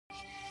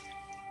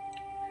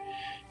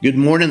Good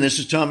morning. This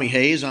is Tommy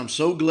Hayes. I'm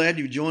so glad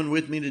you've joined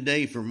with me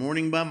today for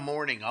Morning by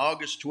Morning,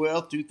 August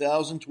 12th,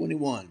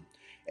 2021,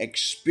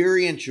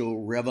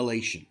 Experiential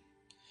Revelation.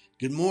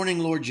 Good morning,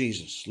 Lord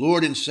Jesus,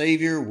 Lord and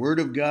Savior, Word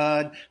of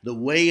God, the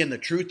way and the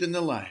truth and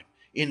the life.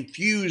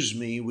 Infuse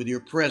me with your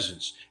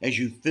presence as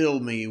you fill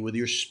me with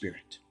your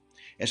Spirit.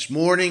 This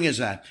morning, as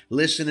I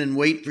listen and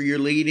wait for your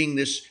leading,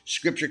 this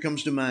scripture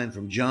comes to mind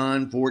from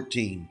John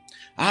 14.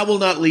 I will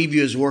not leave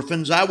you as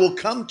orphans. I will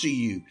come to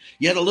you.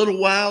 Yet a little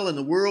while and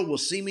the world will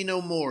see me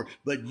no more,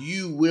 but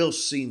you will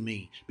see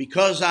me.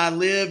 Because I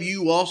live,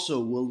 you also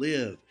will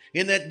live.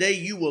 In that day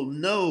you will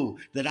know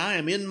that I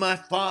am in my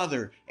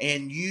Father,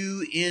 and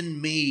you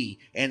in me,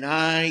 and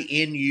I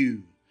in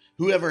you.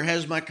 Whoever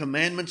has my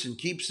commandments and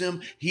keeps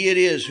them, he it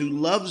is who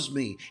loves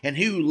me, and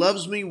he who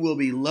loves me will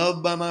be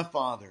loved by my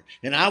Father,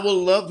 and I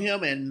will love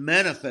him and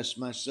manifest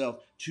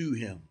myself to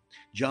him.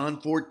 John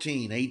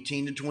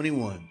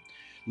 14:18-21.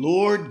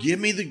 Lord, give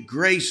me the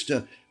grace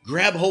to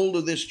grab hold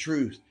of this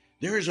truth.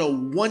 There is a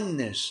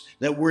oneness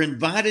that we're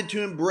invited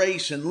to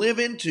embrace and live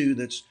into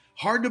that's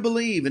hard to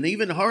believe and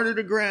even harder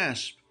to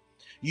grasp.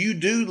 You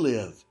do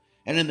live.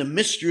 And in the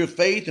mystery of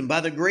faith and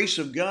by the grace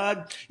of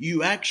God,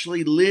 you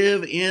actually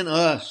live in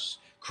us.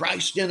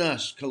 Christ in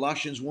us,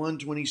 Colossians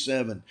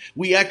 1:27.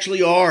 We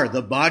actually are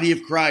the body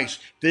of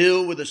Christ,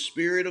 filled with the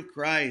Spirit of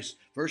Christ,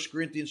 1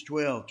 Corinthians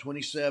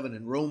 12:27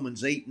 and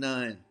Romans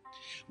 8:9.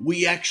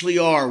 We actually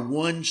are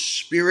one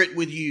spirit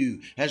with you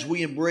as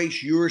we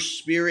embrace your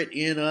spirit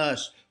in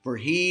us. For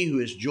he who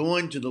is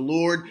joined to the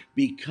Lord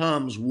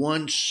becomes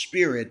one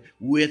spirit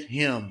with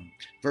him.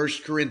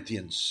 1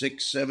 Corinthians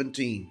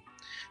 6:17.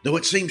 Though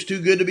it seems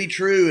too good to be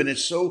true and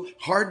it's so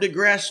hard to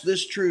grasp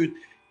this truth,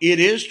 it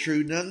is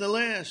true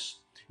nonetheless.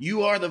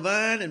 You are the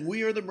vine and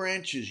we are the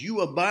branches.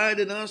 You abide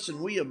in us and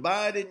we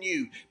abide in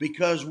you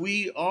because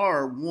we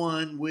are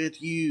one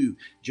with you.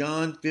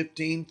 John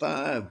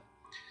 15:5.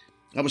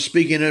 I was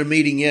speaking at a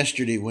meeting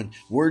yesterday when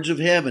words of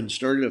heaven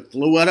started to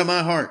flow out of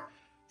my heart.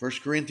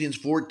 1 Corinthians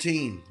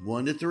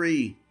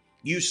 14:1-3.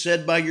 You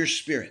said by your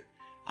Spirit,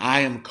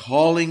 I am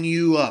calling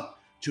you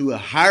up to a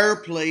higher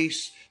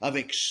place of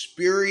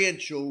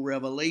experiential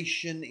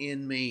revelation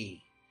in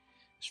me.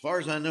 As far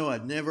as I know,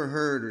 I'd never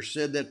heard or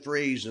said that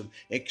phrase of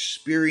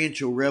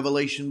experiential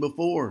revelation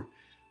before.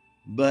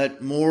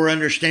 But more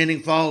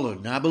understanding followed.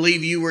 And I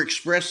believe you were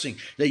expressing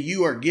that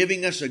you are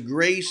giving us a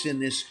grace in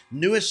this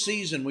newest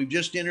season we've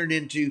just entered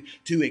into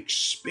to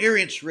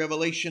experience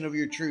revelation of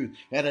your truth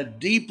at a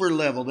deeper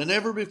level than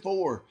ever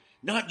before.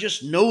 Not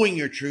just knowing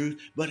your truth,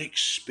 but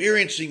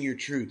experiencing your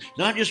truth.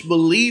 Not just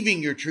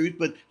believing your truth,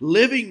 but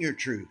living your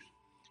truth.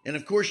 And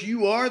of course,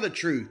 you are the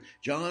truth.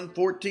 John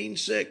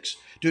 14:6.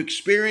 To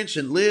experience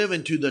and live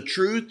into the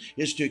truth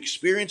is to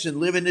experience and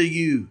live into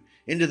you,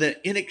 into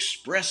the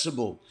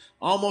inexpressible,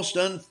 almost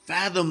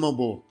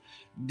unfathomable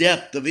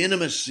depth of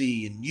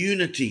intimacy and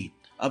unity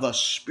of a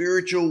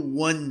spiritual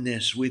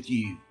oneness with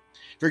you.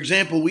 For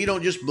example, we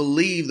don't just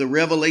believe the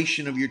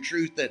revelation of your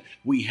truth that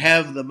we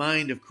have the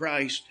mind of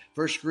Christ,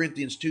 1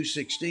 Corinthians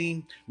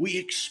 2:16. We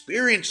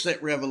experience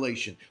that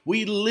revelation.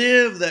 We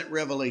live that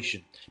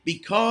revelation.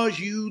 Because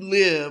you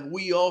live,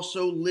 we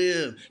also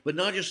live. But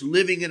not just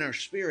living in our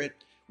spirit,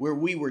 where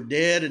we were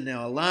dead and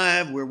now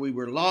alive, where we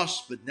were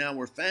lost but now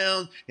we're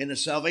found in the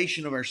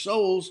salvation of our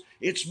souls.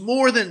 It's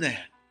more than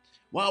that.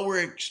 While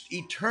we're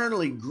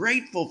eternally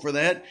grateful for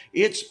that,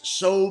 it's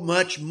so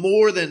much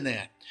more than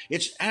that.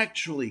 It's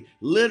actually,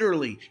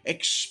 literally,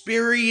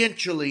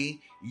 experientially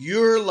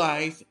your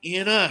life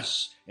in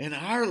us and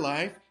our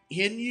life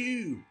in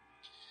you.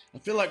 I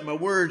feel like my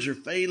words are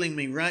failing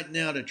me right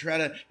now to try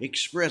to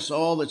express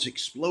all that's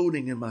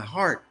exploding in my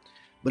heart.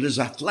 But as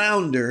I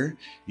flounder,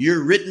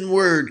 your written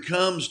word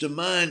comes to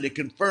mind to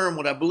confirm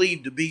what I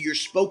believe to be your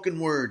spoken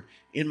word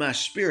in my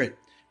spirit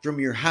from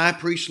your high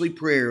priestly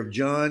prayer of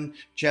John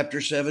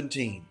chapter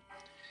 17.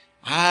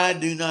 I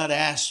do not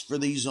ask for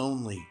these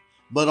only,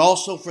 but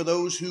also for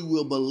those who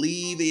will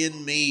believe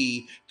in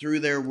me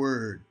through their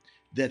word,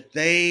 that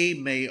they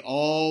may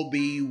all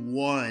be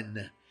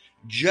one.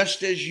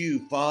 Just as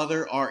you,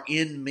 Father, are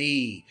in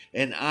me,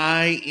 and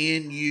I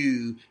in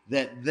you,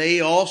 that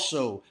they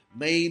also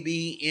may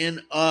be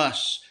in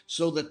us,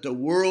 so that the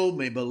world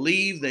may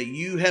believe that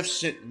you have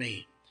sent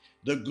me.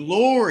 The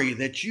glory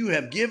that you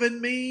have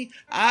given me,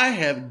 I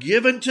have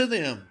given to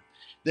them,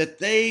 that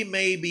they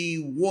may be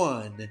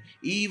one,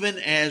 even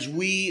as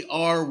we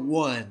are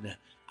one.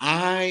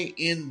 I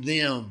in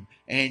them,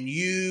 and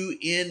you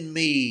in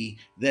me,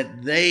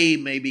 that they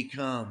may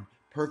become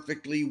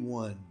perfectly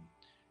one,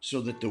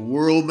 so that the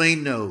world may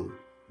know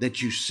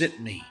that you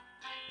sent me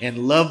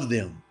and love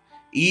them,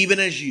 even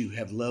as you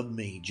have loved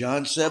me.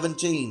 John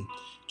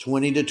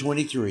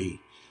 17:20-23.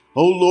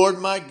 Oh Lord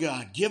my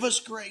God, give us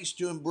grace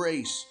to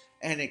embrace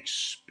and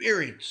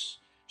experience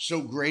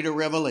so great a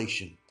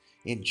revelation.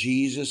 In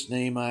Jesus'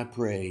 name I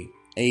pray.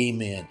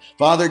 Amen.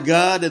 Father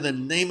God, in the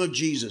name of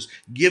Jesus,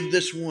 give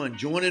this one,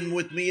 join in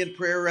with me in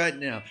prayer right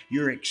now,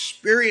 your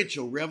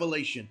experiential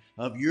revelation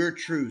of your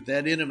truth,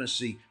 that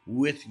intimacy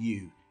with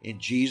you. In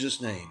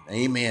Jesus' name,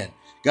 amen.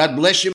 God bless you.